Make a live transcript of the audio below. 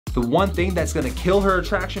the one thing that's gonna kill her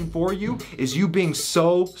attraction for you is you being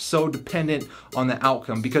so dependent on the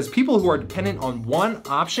outcome. Because people who are dependent on one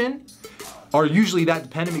option are usually that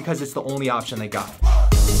dependent because it's the only option they got.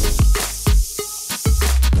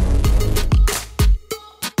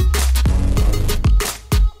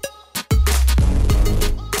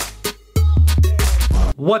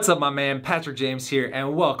 What's up, my man? Patrick James here,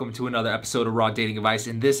 and welcome to another episode of Raw Dating Advice.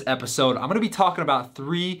 In this episode, I'm gonna be talking about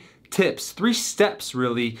three steps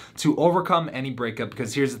really to overcome any breakup.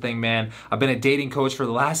 Because here's the thing, man, I've been a dating coach for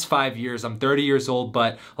the last 5 years. I'm 30 years old,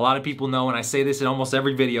 but a lot of people know, and I say this in almost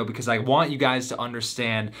every video because I want you guys to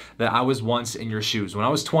understand that I was once in your shoes. When I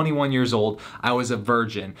was 21 years old, I was a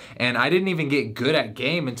virgin, and I didn't even get good at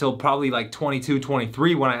game until probably like 22,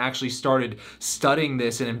 23 when I actually started studying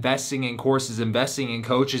this and investing in courses, investing in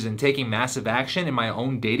coaches, and taking massive action in my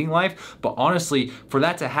own dating life. But honestly, for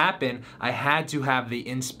that to happen, I had to have the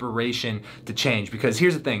inspiration to change. Because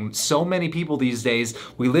here's the thing, so many people these days,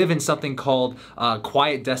 we live in something called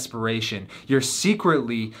quiet desperation. You're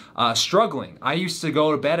secretly struggling. I used to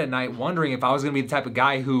go to bed at night wondering if I was gonna be the type of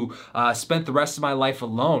guy who spent the rest of my life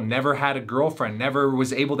alone, never had a girlfriend, never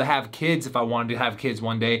was able to have kids if I wanted to have kids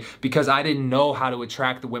one day, because I didn't know how to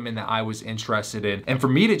attract the women that I was interested in. And for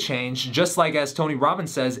me to change, just like as Tony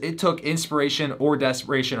Robbins says, it took inspiration or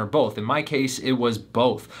desperation or both. In my case, it was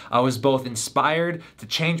both. I was both inspired to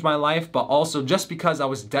change my life, but also just because I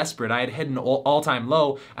was desperate. I had hit an all-time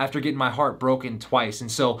low after getting my heart broken twice.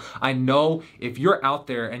 And so I know if you're out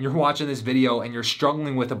there and you're watching this video and you're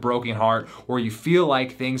struggling with a broken heart, or you feel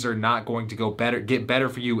like things are not going to get better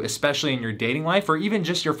for you, especially in your dating life or even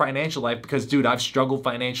just your financial life, because dude, I've struggled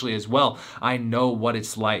financially as well. I know what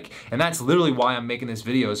it's like. And that's literally why I'm making this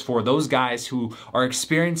video, is for those guys who are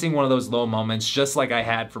experiencing one of those low moments just like I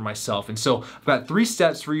had for myself. And so I've got 3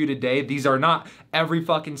 steps for you today. These are not every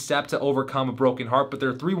fucking step to overcome a broken heart, but there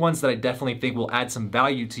are 3 ones that I definitely think will add some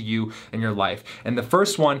value to you in your life. And the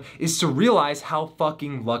first one is to realize how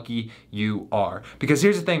fucking lucky you are. Because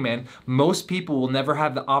here's the thing, man, most people will never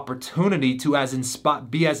have the opportunity to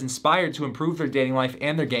be as inspired to improve their dating life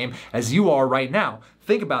and their game as you are right now.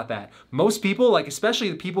 Think about that. Most people, like especially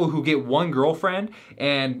the people who get one girlfriend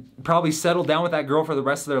and probably settle down with that girl for the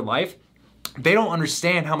rest of their life, they don't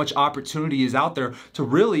understand how much opportunity is out there to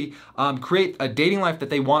really create a dating life that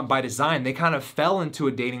they want by design. They kind of fell into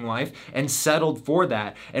a dating life and settled for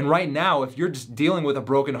that. And right now, if you're just dealing with a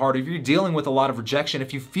broken heart, if you're dealing with a lot of rejection,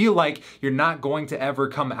 if you feel like you're not going to ever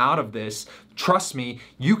come out of this, trust me,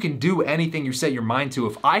 you can do anything you set your mind to.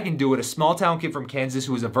 If I can do it, a small town kid from Kansas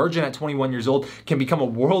who is a virgin at 21 years old can become a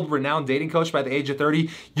world-renowned dating coach by the age of 30,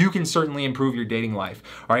 you can certainly improve your dating life.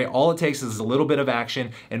 All right, all it takes is a little bit of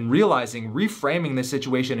action and realizing, reframing this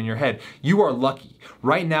situation in your head. You are lucky.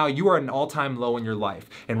 Right now, you are at an all-time low in your life.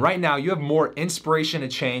 And right now, you have more inspiration to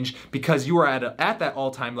change because you are at that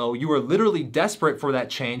all-time low. You are literally desperate for that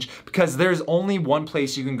change because there's only one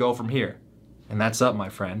place you can go from here. And that's up, my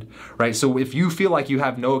friend, right? So if you feel like you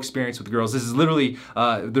have no experience with girls, this is literally,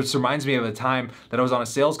 this reminds me of a time that I was on a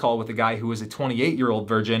sales call with a guy who was a 28-year-old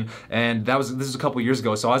virgin, and this was a couple years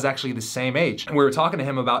ago, so I was actually the same age. And we were talking to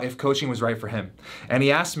him about if coaching was right for him. And he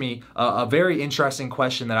asked me a very interesting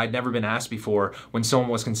question that I'd never been asked before when someone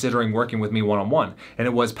was considering working with me one-on-one. And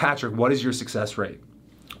it was, Patrick, what is your success rate?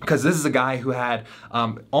 Because this is a guy who had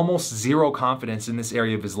almost zero confidence in this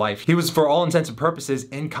area of his life. He was, for all intents and purposes,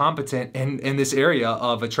 incompetent in this area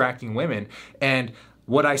of attracting women. And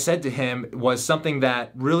what I said to him was something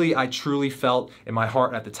that really I truly felt in my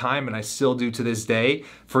heart at the time, and I still do to this day.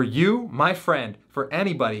 For you, my friend, for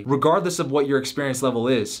anybody, regardless of what your experience level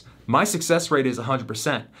is, my success rate is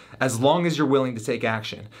 100%, as long as you're willing to take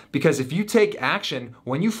action. Because if you take action,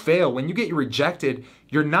 when you fail, when you get rejected,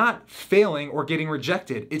 you're not failing or getting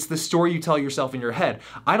rejected. It's the story you tell yourself in your head.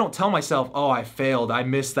 I don't tell myself, oh, I failed, I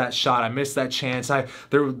missed that shot, I missed that chance,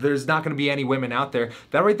 there's not gonna be any women out there.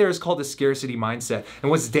 That right there is called a scarcity mindset.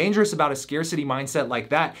 And what's dangerous about a scarcity mindset like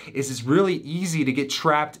that is it's really easy to get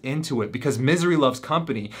trapped into it because misery loves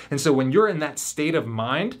company. And so when you're in that state of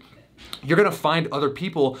mind, you're gonna find other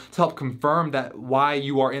people to help confirm that why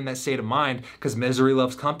you are in that state of mind, because misery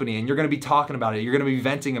loves company, and you're gonna be talking about it, you're gonna be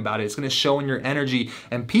venting about it, it's gonna show in your energy,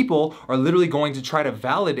 and people are literally going to try to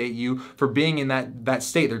validate you for being in that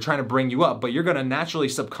state. They're trying to bring you up, but you're gonna naturally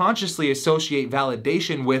subconsciously associate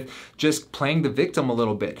validation with just playing the victim a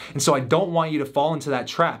little bit. And so I don't want you to fall into that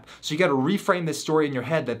trap. So you gotta reframe this story in your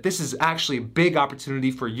head that this is actually a big opportunity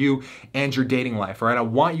for you and your dating life, all right? I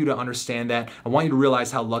want you to understand that. I want you to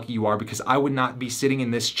realize how lucky you are. are, because I would not be sitting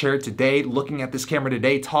in this chair today, looking at this camera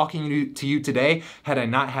today, talking to you today, had I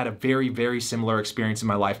not had a very, very similar experience in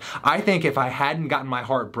my life. I think if I hadn't gotten my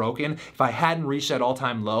heart broken, if I hadn't reached that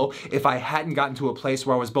all-time low, if I hadn't gotten to a place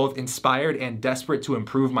where I was both inspired and desperate to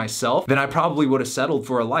improve myself, then I probably would have settled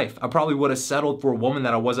for a life. I probably would have settled for a woman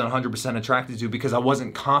that I wasn't 100% attracted to because I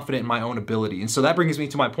wasn't confident in my own ability. And so that brings me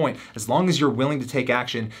to my point. As long as you're willing to take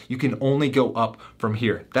action, you can only go up from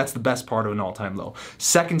here. That's the best part of an all-time low.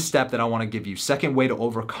 Second step that I want to give you, second way to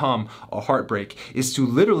overcome a heartbreak, is to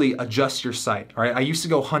literally adjust your sight. All right, I used to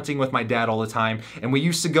go hunting with my dad all the time, and we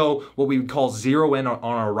used to go what we would call zero in on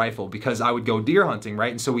our rifle, because I would go deer hunting,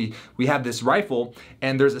 right? And so we have this rifle,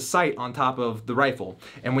 and there's a sight on top of the rifle.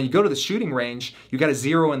 And when you go to the shooting range, you got to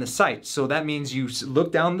zero in the sight. So that means you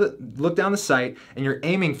look down the sight, and you're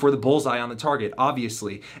aiming for the bullseye on the target,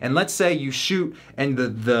 obviously. And let's say you shoot, and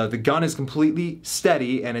the gun is completely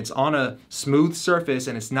steady, and it's on a smooth surface,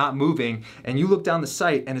 and it's not moving, and you look down the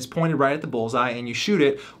sight, and it's pointed right at the bullseye, and you shoot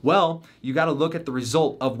it. Well, you got to look at the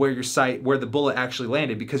result of where the bullet actually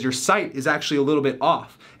landed, because your sight is actually a little bit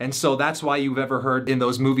off. And so that's why you've ever heard in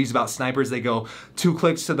those movies about snipers, they go 2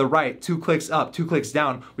 clicks to the right, 2 clicks up, 2 clicks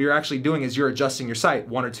down. What you're actually doing is you're adjusting your sight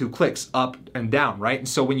 1 or 2 clicks up and down, right? And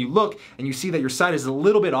so when you look and you see that your sight is a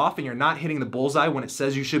little bit off and you're not hitting the bullseye when it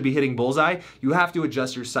says you should be hitting bullseye, you have to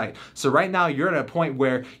adjust your sight. So right now you're at a point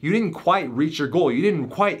where you didn't quite reach your goal. You didn't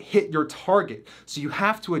quite hit your target. So you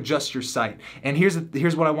have to adjust your sight. And here's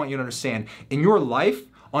what I want you to understand. In your life,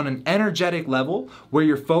 on an energetic level, where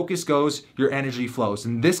your focus goes, your energy flows.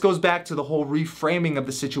 And this goes back to the whole reframing of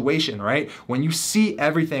the situation, right? When you see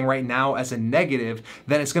everything right now as a negative,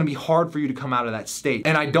 then it's gonna be hard for you to come out of that state.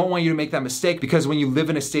 And I don't want you to make that mistake, because when you live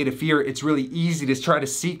in a state of fear, it's really easy to try to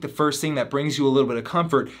seek the first thing that brings you a little bit of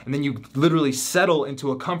comfort, and then you literally settle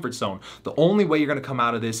into a comfort zone. The only way you're gonna come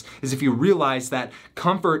out of this is if you realize that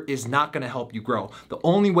comfort is not gonna help you grow. The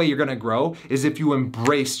only way you're gonna grow is if you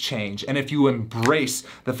embrace change, and if you embrace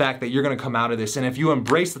the fact that you're gonna come out of this. And if you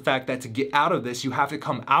embrace the fact that to get out of this, you have to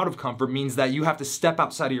come out of comfort, means that you have to step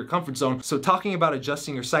outside of your comfort zone. So talking about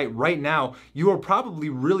adjusting your sight, right now, you are probably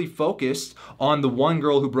really focused on the one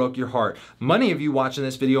girl who broke your heart. Many of you watching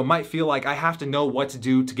this video might feel like, I have to know what to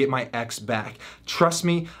do to get my ex back. Trust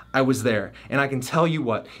me, I was there. And I can tell you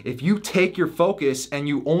what, if you take your focus and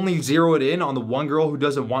you only zero it in on the one girl who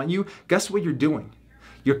doesn't want you, guess what you're doing?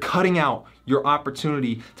 You're cutting out your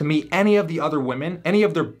opportunity to meet any of the other women, any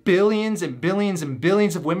of their billions and billions and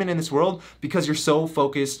billions of women in this world, because you're so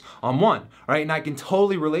focused on one, right? And I can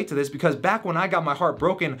totally relate to this, because back when I got my heart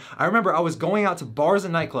broken, I remember I was going out to bars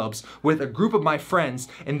and nightclubs with a group of my friends,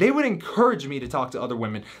 and they would encourage me to talk to other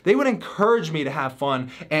women. They would encourage me to have fun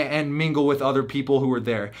and mingle with other people who were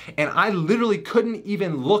there. And I literally couldn't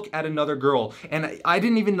even look at another girl, and it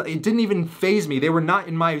didn't even faze me. They were not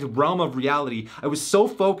in my realm of reality. I was so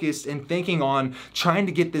focused and thinking on trying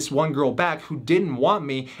to get this one girl back who didn't want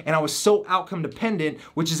me, and I was so outcome dependent,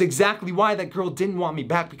 which is exactly why that girl didn't want me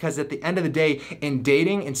back, because at the end of the day, in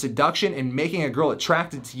dating and seduction and making a girl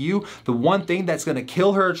attracted to you, the one thing that's gonna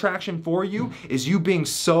kill her attraction for you is you being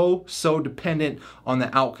so dependent on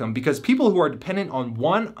the outcome. Because people who are dependent on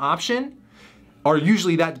one option are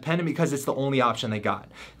usually that dependent because it's the only option they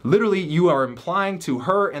got. Literally, you are implying to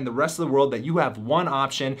her and the rest of the world that you have one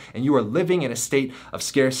option and you are living in a state of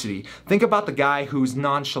scarcity. Think about the guy who's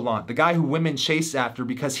nonchalant, the guy who women chase after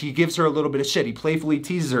because he gives her a little bit of shit. He playfully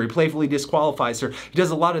teases her, he playfully disqualifies her. He does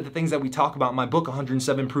a lot of the things that we talk about in my book,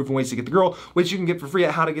 107 Proven Ways to Get the Girl, which you can get for free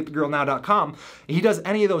at howtogetthegirlnow.com. He does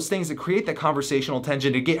any of those things to create that conversational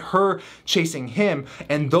tension, to get her chasing him,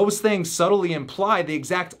 and those things subtly imply the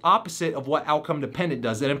exact opposite of what outcome dependent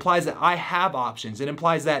does. It implies that I have options. It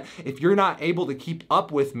implies that if you're not able to keep up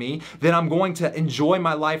with me, then I'm going to enjoy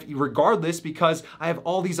my life regardless because I have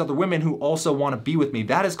all these other women who also want to be with me.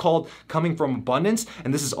 That is called coming from abundance,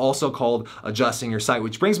 and this is also called adjusting your sight,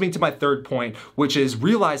 which brings me to my third point, which is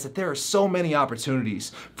realize that there are so many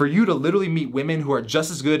opportunities for you to literally meet women who are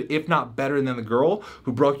just as good, if not better than the girl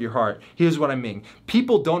who broke your heart. Here's what I mean.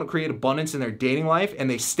 People don't create abundance in their dating life and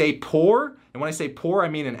they stay poor. And when I say poor, I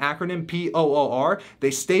mean an acronym, P-O-O-R.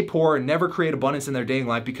 They stay poor and never create abundance in their dating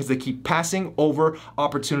life because they keep passing over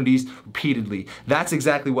opportunities repeatedly. That's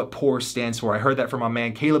exactly what poor stands for. I heard that from my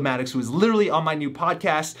man, Caleb Maddox, who is literally on my new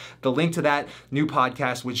podcast. The link to that new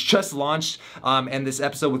podcast, which just launched, and this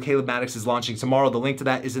episode with Caleb Maddox is launching tomorrow. The link to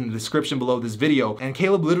that is in the description below this video. And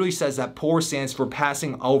Caleb literally says that poor stands for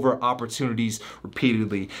passing over opportunities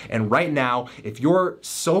repeatedly. And right now, if you're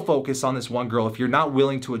so focused on this one girl, if you're not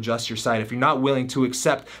willing to adjust your sight, if you're not willing to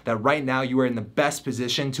accept that right now you are in the best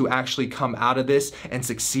position to actually come out of this and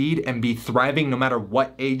succeed and be thriving no matter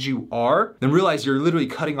what age you are, then realize you're literally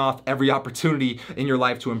cutting off every opportunity in your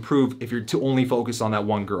life to improve if you're to only focus on that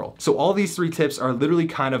one girl. So all these 3 tips are literally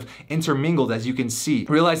kind of intermingled, as you can see.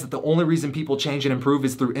 Realize that the only reason people change and improve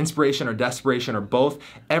is through inspiration or desperation or both.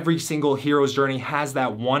 Every single hero's journey has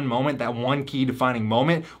that one moment, that one key defining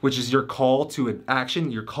moment, which is your call to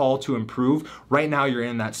action, your call to improve. Right now you're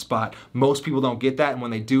in that spot. Most people don't get that, and when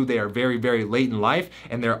they do, they are very, very late in life,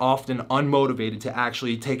 and they're often unmotivated to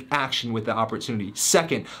actually take action with the opportunity.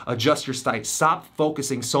 Second, adjust your sights. Stop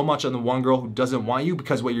focusing so much on the one girl who doesn't want you,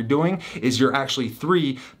 because what you're doing is you're actually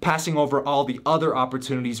passing over all the other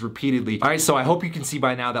opportunities repeatedly. All right, so I hope you can see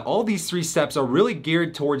by now that all these 3 steps are really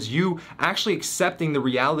geared towards you actually accepting the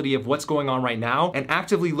reality of what's going on right now and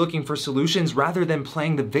actively looking for solutions rather than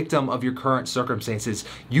playing the victim of your current circumstances.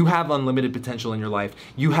 You have unlimited potential in your life.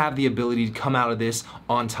 You have the ability to come out of this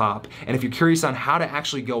on top. And if you're curious on how to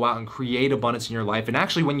actually go out and create abundance in your life, and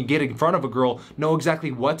actually when you get in front of a girl, know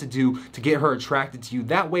exactly what to do to get her attracted to you.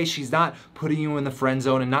 That way she's not putting you in the friend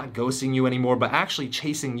zone and not ghosting you anymore, but actually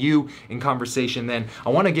chasing you in conversation, then I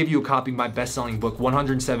want to give you a copy of my best-selling book,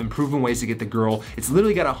 107 Proven Ways to Get the Girl. It's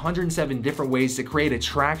literally got 107 different ways to create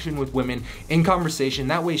attraction with women in conversation.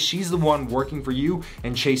 That way she's the one working for you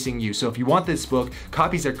and chasing you. So if you want this book,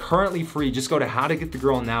 copies are currently free. Just go to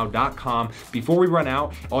howtogetthegirlnow.com. Before we run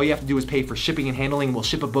out, all you have to do is pay for shipping and handling. We'll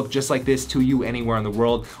ship a book just like this to you anywhere in the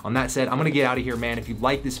world. On that said, I'm gonna get out of here, man. If you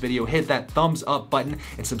like this video, hit that thumbs up button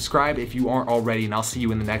and subscribe if you aren't already, and I'll see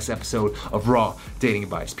you in the next episode of Raw Dating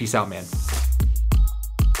Advice. Peace out, man.